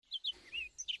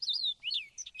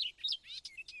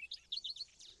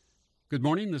Good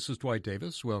morning, this is Dwight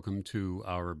Davis. Welcome to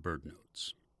our Bird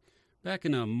Notes. Back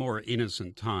in a more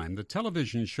innocent time, the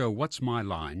television show What's My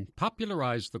Line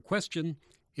popularized the question,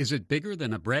 is it bigger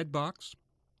than a bread box?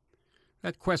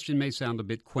 That question may sound a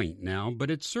bit quaint now, but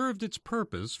it served its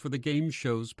purpose for the game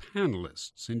show's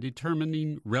panelists in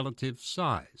determining relative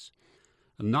size.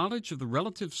 A knowledge of the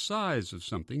relative size of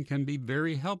something can be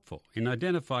very helpful in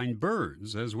identifying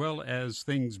birds as well as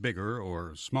things bigger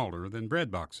or smaller than bread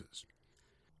boxes.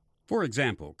 For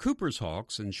example, Cooper's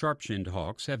hawks and sharp-shinned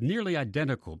hawks have nearly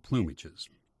identical plumages.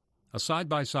 A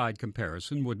side-by-side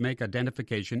comparison would make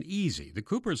identification easy. The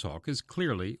Cooper's hawk is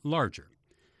clearly larger.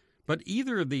 But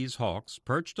either of these hawks,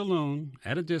 perched alone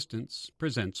at a distance,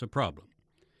 presents a problem.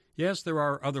 Yes, there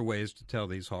are other ways to tell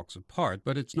these hawks apart,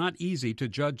 but it's not easy to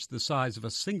judge the size of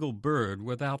a single bird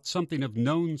without something of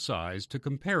known size to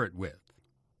compare it with.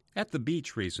 At the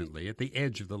beach recently, at the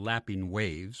edge of the lapping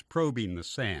waves, probing the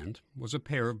sand, was a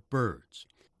pair of birds.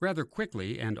 Rather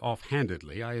quickly and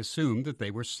offhandedly, I assumed that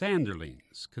they were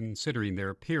sanderlings, considering their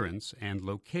appearance and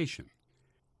location.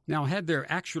 Now, had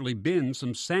there actually been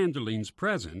some sanderlings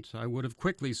present, I would have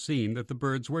quickly seen that the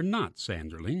birds were not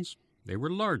sanderlings. They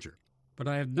were larger, but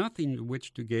I have nothing to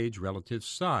which to gauge relative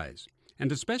size.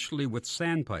 And especially with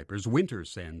sandpipers, winter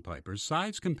sandpipers,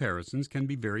 size comparisons can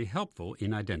be very helpful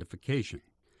in identification.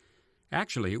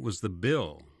 Actually, it was the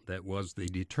bill that was the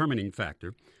determining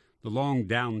factor. The long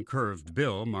down-curved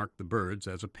bill marked the birds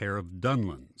as a pair of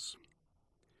dunlins.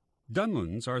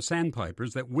 Dunlins are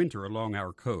sandpipers that winter along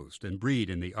our coast and breed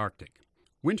in the Arctic.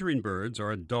 Wintering birds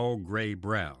are a dull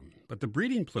gray-brown, but the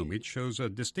breeding plumage shows a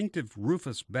distinctive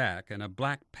rufous back and a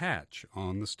black patch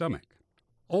on the stomach.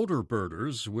 Older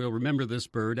birders will remember this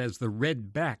bird as the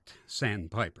red-backed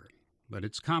sandpiper, but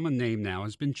its common name now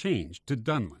has been changed to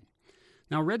dunlin.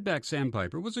 Now, red-backed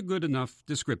sandpiper was a good enough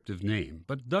descriptive name,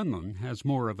 but dunlin has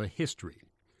more of a history.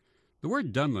 The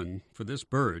word dunlin for this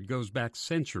bird goes back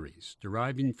centuries,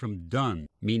 deriving from dun,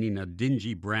 meaning a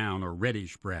dingy brown or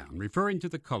reddish brown, referring to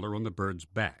the color on the bird's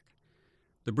back.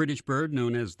 The British bird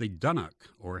known as the dunnock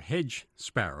or hedge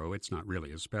sparrow, it's not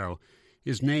really a sparrow,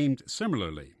 is named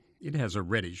similarly. It has a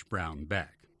reddish-brown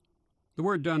back. The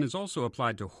word dun is also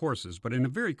applied to horses, but in a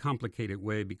very complicated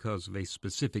way because of a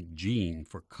specific gene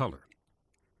for color.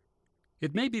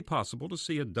 It may be possible to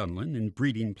see a dunlin in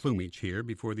breeding plumage here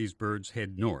before these birds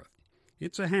head north.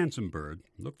 It's a handsome bird.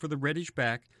 Look for the reddish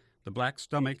back, the black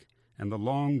stomach, and the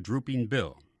long drooping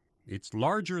bill. It's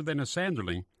larger than a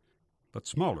sanderling, but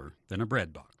smaller than a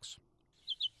bread box.